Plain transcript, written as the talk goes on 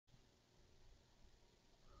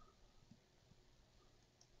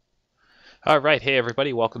All right, hey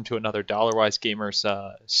everybody, welcome to another Dollarwise Gamers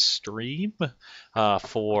stream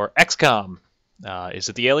for XCOM. Is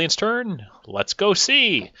it the aliens' turn? Let's go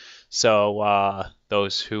see. So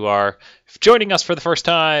those who are joining us for the first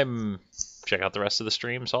time, check out the rest of the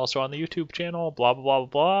streams also on the YouTube channel. Blah blah blah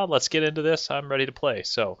blah. Let's get into this. I'm ready to play.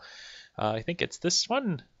 So I think it's this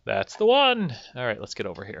one. That's the one. All right, let's get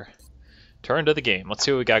over here. Turn to the game. Let's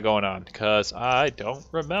see what we got going on because I don't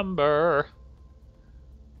remember.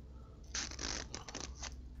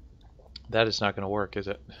 That is not going to work, is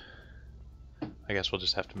it? I guess we'll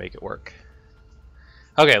just have to make it work.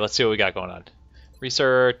 Okay, let's see what we got going on.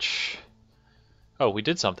 Research. Oh, we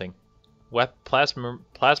did something. Plasma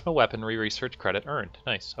weaponry research credit earned.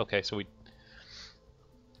 Nice. Okay, so we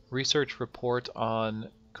research report on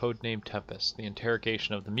codename Tempest. The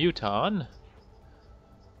interrogation of the Muton.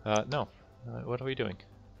 No. What are we doing?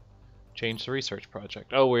 Change the research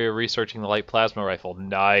project. Oh, we're researching the light plasma rifle.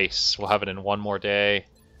 Nice. We'll have it in one more day.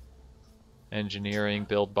 Engineering,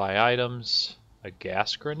 build by items, a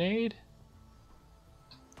gas grenade,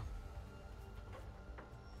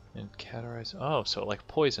 and categorize. Oh, so like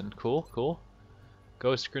poison. Cool, cool.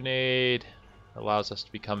 Ghost grenade allows us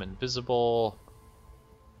to become invisible.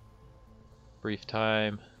 Brief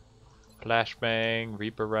time. Flashbang,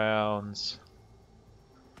 Reaper rounds.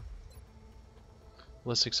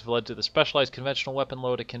 Ballistics have led to the specialized conventional weapon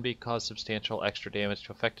load. It can cause substantial extra damage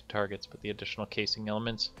to affected targets, but the additional casing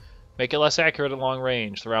elements make it less accurate at long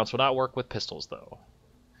range. The rounds will not work with pistols, though.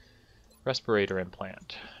 Respirator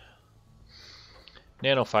implant.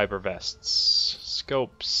 Nanofiber vests.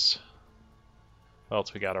 Scopes. What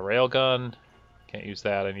else we got? A railgun. Can't use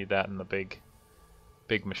that. I need that in the big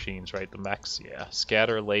machines, right? The mechs. Yeah.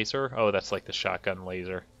 Scatter laser. Oh, that's like the shotgun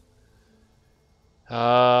laser. Do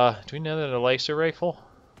we know that a laser rifle?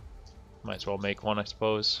 Might as well make one, I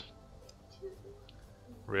suppose.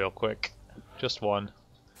 Real quick. Just one.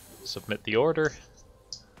 Submit the order.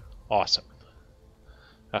 Awesome.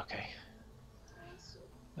 Okay.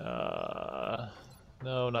 No,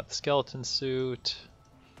 not the skeleton suit.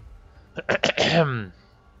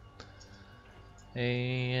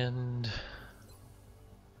 And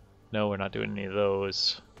no, we're not doing any of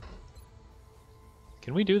those.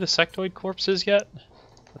 Can we do the sectoid corpses yet?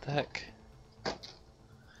 What the heck?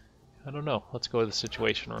 I don't know. Let's go to the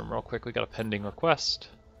situation room real quick. We got a pending request.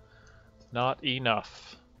 Not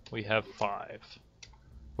enough. We have 5.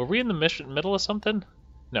 Were we in the middle of something?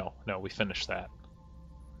 No, we finished that.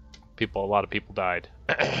 A lot of people died.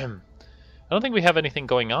 I don't think we have anything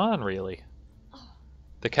going on, really.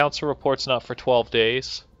 The council report's not for 12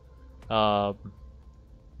 days. The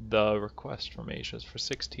request from Asia is for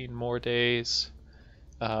 16 more days.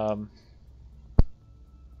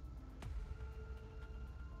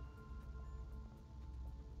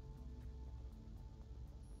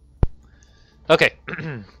 Okay,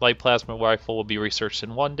 light plasma rifle will be researched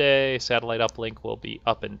in 1 day. Satellite uplink will be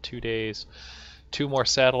up in 2 days. 2 more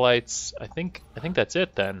satellites. I think that's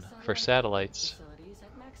it then for satellites.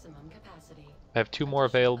 I have 2 more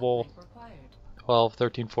available. 12,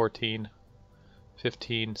 13, 14,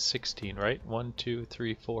 15, 16, right? 1, 2,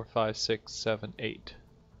 3, 4, 5, 6, 7, 8.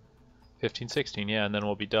 15, 16, yeah, and then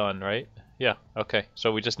we'll be done, right? Yeah, okay.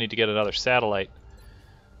 So we just need to get another satellite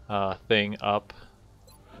thing up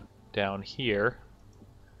down here,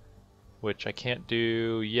 which I can't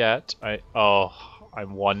do yet. I'm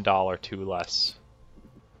 $1 too less.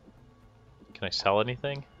 Can I sell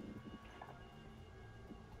anything?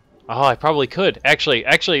 Oh, I probably could. Actually,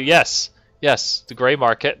 yes. Yes, the gray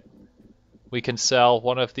market. We can sell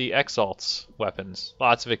one of the Exalt's weapons.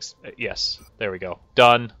 Lots of yes, there we go.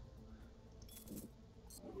 Done.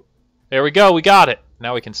 There we go, we got it.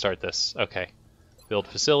 Now we can start this. Okay. Build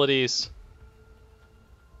facilities.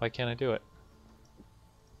 Why can't I do it?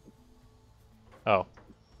 Oh,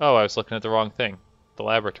 I was looking at the wrong thing. The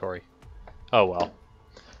laboratory. Oh well.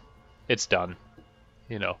 It's done.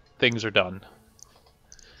 You know, things are done.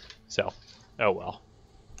 So, oh well.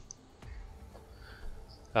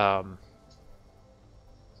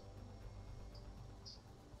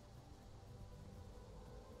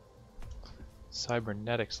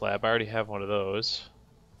 Cybernetics lab. I already have one of those.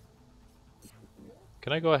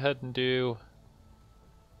 Can I go ahead and do...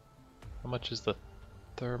 How much is the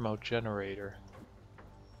thermo generator?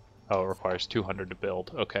 Oh, it requires 200 to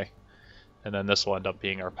build. Okay. And then this will end up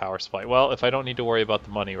being our power supply. Well, if I don't need to worry about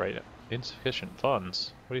the money right now. Insufficient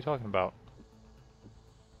funds? What are you talking about?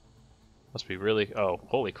 Must be really... Oh,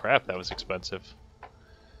 holy crap, that was expensive.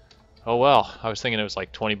 Oh well, I was thinking it was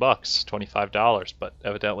like 20 bucks, $25, but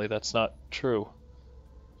evidently that's not true.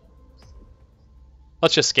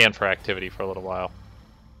 Let's just scan for activity for a little while.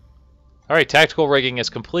 Alright, tactical rigging is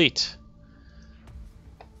complete.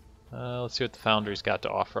 Let's see what the Foundry's got to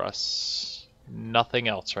offer us. Nothing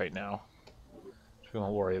else right now. We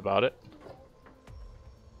won't worry about it.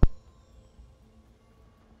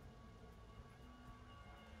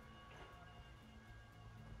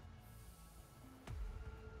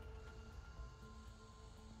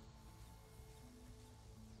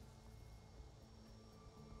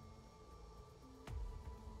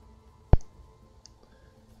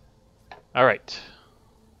 All right.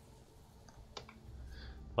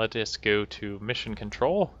 Let us go to mission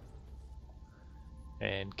control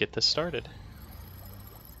and get this started.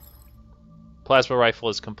 Plasma rifle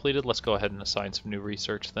is completed. Let's go ahead and assign some new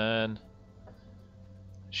research then.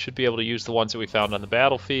 Should be able to use the ones that we found on the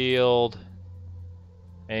battlefield.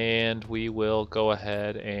 And we will go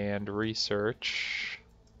ahead and research.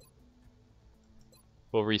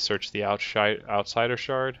 We'll research the outsider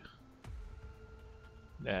shard.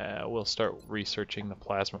 We'll start researching the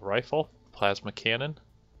plasma rifle, plasma cannon.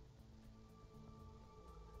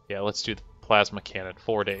 Yeah, let's do the plasma cannon,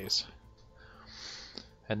 4 days.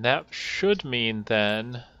 And that should mean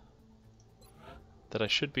then that I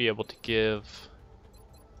should be able to give,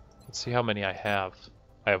 let's see how many I have.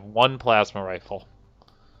 I have 1 plasma rifle.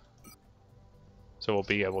 So we'll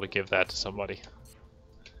be able to give that to somebody.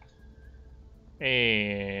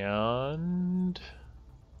 And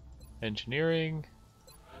engineering,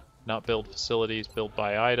 not build facilities, build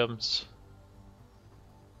by items.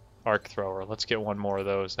 Arc thrower, let's get 1 more of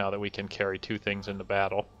those now that we can carry 2 things into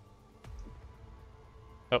battle.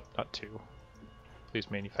 Oh, not 2.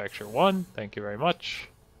 Please manufacture 1, thank you very much.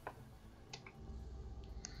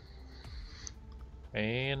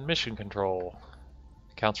 And mission control.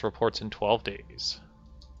 Council reports in 12 days.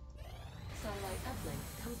 Satellite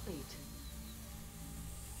uplink complete.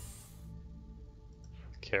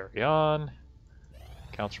 Carry on.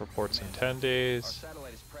 Council reports in 10 days. Our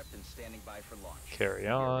satellite is prepped and standing by for launch. Carry We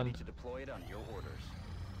are on. ready to deploy it on your orders.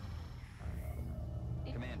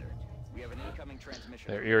 Commander, we have an incoming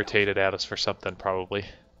transmission. They're irritated at us for something, probably.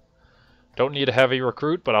 Don't need a heavy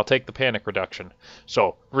recruit, but I'll take the panic reduction.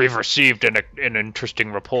 So, we've received an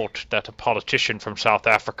interesting report that a politician from South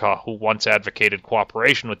Africa who once advocated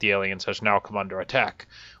cooperation with the aliens has now come under attack.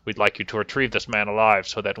 We'd like you to retrieve this man alive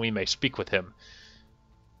so that we may speak with him.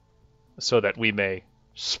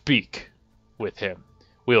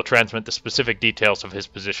 We will transmit the specific details of his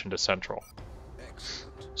position to Central.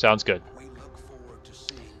 Excellent. Sounds good. We look forward to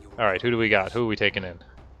seeing your Alright, who do we got? Who are we taking in?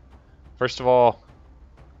 First of all,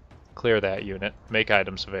 clear that unit. Make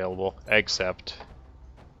items available. Accept.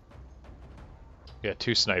 We got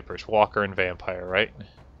 2 snipers, Walker and Vampire, right?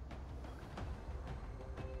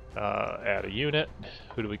 Add a unit.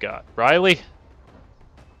 Who do we got? Riley?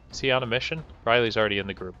 Is he on a mission? Riley's already in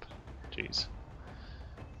the group. Jeez.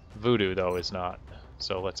 Voodoo, though, is not.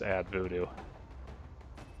 So let's add Voodoo.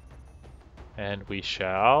 And we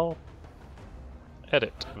shall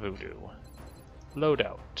edit Voodoo.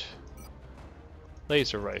 Loadout.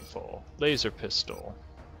 Laser rifle. Laser pistol.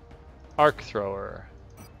 Arc thrower.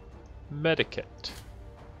 Medikit.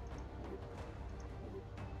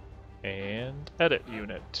 And edit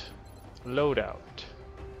unit. Loadout.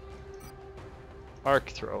 Arc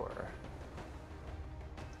thrower.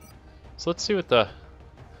 So let's see what the...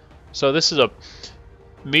 So this is a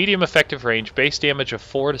medium effective range, base damage of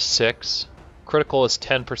 4 to 6, critical is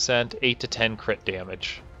 10%, 8 to 10 crit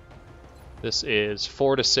damage. This is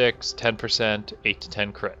 4 to 6, 10%, 8 to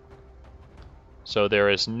 10 crit. So there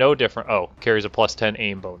is no different... Oh, carries a plus 10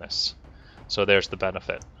 aim bonus. So there's the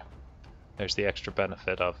benefit. There's the extra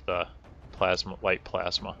benefit of the plasma, light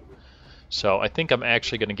plasma. So I think I'm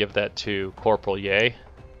actually going to give that to Corporal Ye,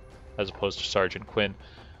 as opposed to Sergeant Quinn.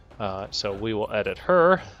 So we will edit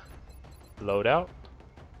her, loadout,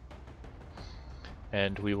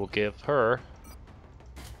 and we will give her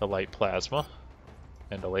the light plasma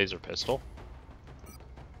and a laser pistol.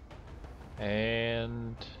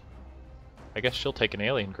 And I guess she'll take an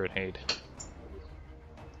alien grenade.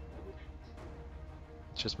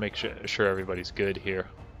 Let's just make sure everybody's good here.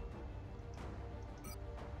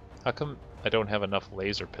 How come I don't have enough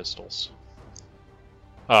laser pistols?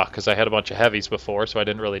 Ah, because I had a bunch of heavies before, so I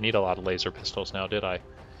didn't really need a lot of laser pistols now, did I?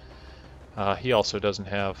 He also doesn't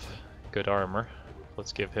have good armor.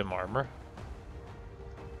 Let's give him armor.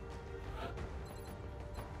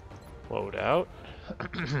 Load out.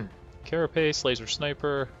 Carapace, laser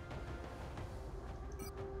sniper.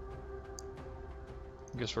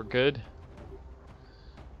 Guess we're good.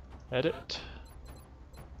 Edit.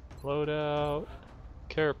 Loadout.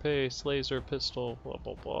 Carapace, laser pistol, blah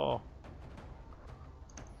blah blah.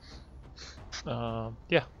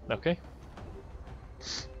 Yeah, okay.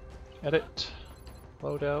 Edit.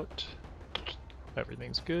 Loadout.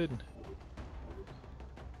 Everything's good.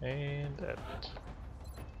 And edit.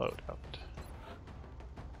 Load out.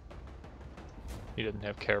 He didn't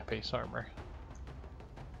have carapace armor.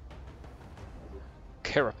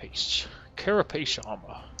 Carapace. Carapace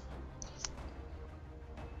armor.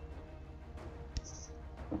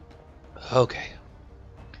 Okay.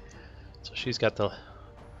 So she's got the...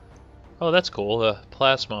 Oh, that's cool. The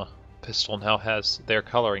plasma pistol now has their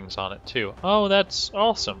colorings on it too. Oh, that's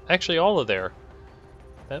awesome. Actually, all of their...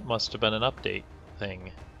 That must have been an update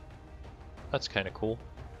thing. That's kind of cool.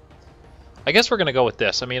 I guess we're going to go with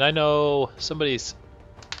this. I mean, I know somebody's...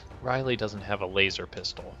 Riley doesn't have a laser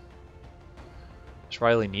pistol. Does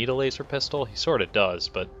Riley need a laser pistol? He sort of does,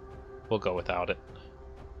 but we'll go without it.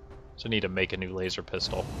 So need to make a new laser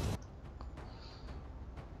pistol.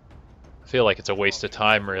 I feel like it's a waste of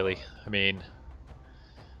time, really. I mean,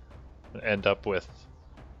 end up with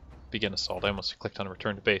begin assault. I almost clicked on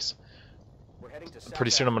return to base.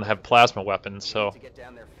 Pretty soon I'm going to have plasma weapons, so... Get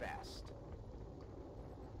down there fast.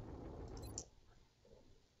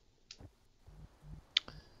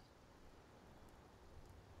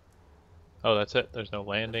 Oh, that's it. There's no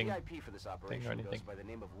landing The VIP for this operation or anything. goes by the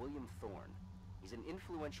name of William Thorne. He's an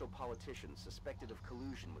influential politician suspected of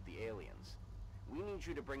collusion with the aliens. We need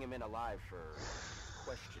you to bring him in alive for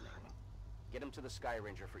questioning. Get him to the Sky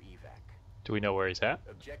Ranger for evac. Do we know where he's at?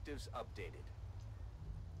 Objectives updated.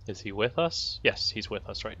 Is he with us? Yes, he's with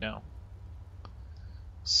us right now.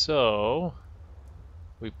 So,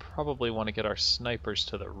 we probably want to get our snipers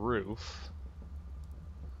to the roof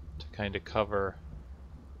to kind of cover...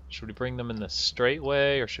 Should we bring them in the straight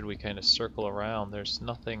way, or should we kind of circle around? There's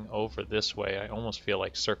nothing over this way. I almost feel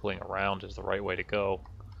like circling around is the right way to go.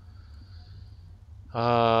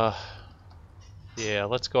 Yeah,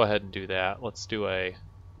 let's go ahead and do that. Let's do a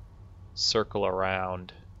circle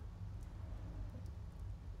around.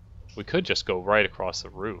 We could just go right across the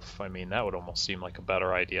roof. I mean, that would almost seem like a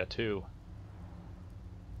better idea, too.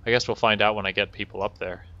 I guess we'll find out when I get people up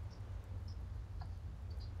there.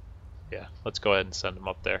 Yeah, let's go ahead and send him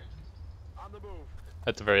up there. On the move.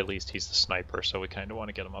 At the very least, he's the sniper, so we kind of want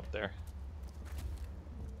to get him up there.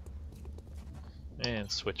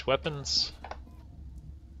 And switch weapons.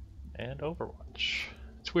 And Overwatch.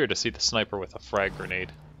 It's weird to see the sniper with a frag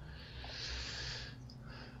grenade.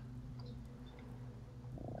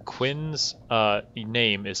 Quinn's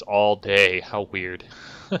name is All Day. How weird.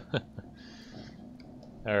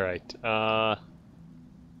 Alright,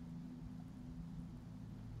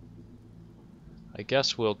 I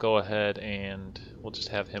guess we'll go ahead and we'll just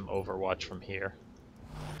have him overwatch from here.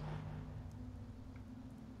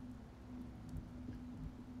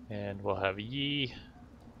 And we'll have Yi.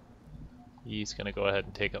 Yi's gonna go ahead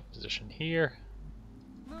and take up position here.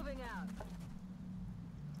 Moving out.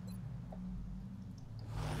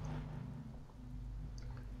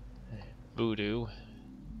 And Voodoo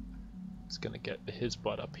is gonna get his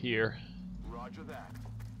butt up here. Roger that.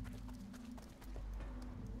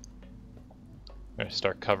 I'm gonna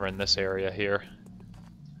start covering this area here.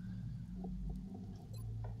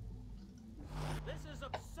 This is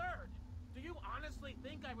absurd! Do you honestly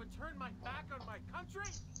think I would turn my back on my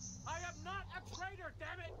country? I am not a traitor,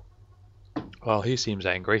 damn it! Well, he seems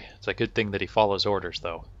angry. It's a good thing that he follows orders,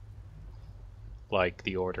 though. Like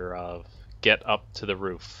the order of, get up to the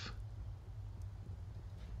roof.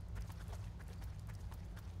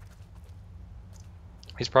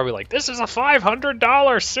 He's probably like, this is a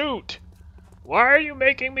 $500 suit! Why are you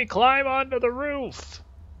making me climb onto the roof?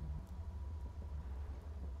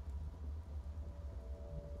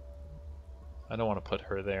 I don't want to put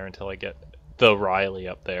her there until I get the Riley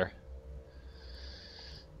up there.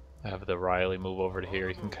 I have the Riley move over to here.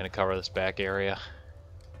 You can kind of cover this back area.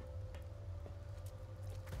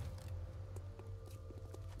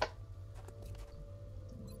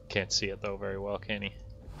 Can't see it though very well, can he?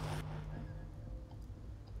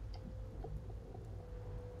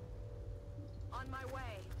 On my way.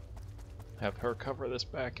 Have her cover this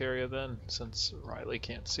back area then, since Riley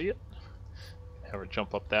can't see it. Have her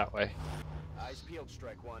jump up that way. Eyes peeled,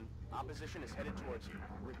 Strike One. Opposition is headed towards you.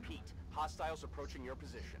 Repeat. Hostiles approaching your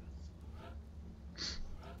position.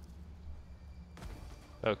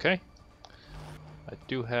 Okay. I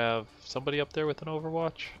do have somebody up there with an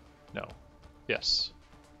Overwatch? No. Yes.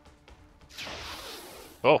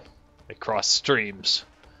 Oh, they cross streams.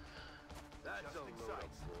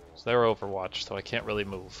 So they're Overwatch, so I can't really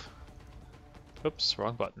move. Oops,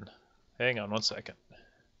 wrong button. Hang on one second.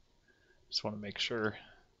 Just want to make sure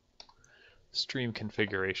stream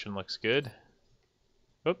configuration looks good.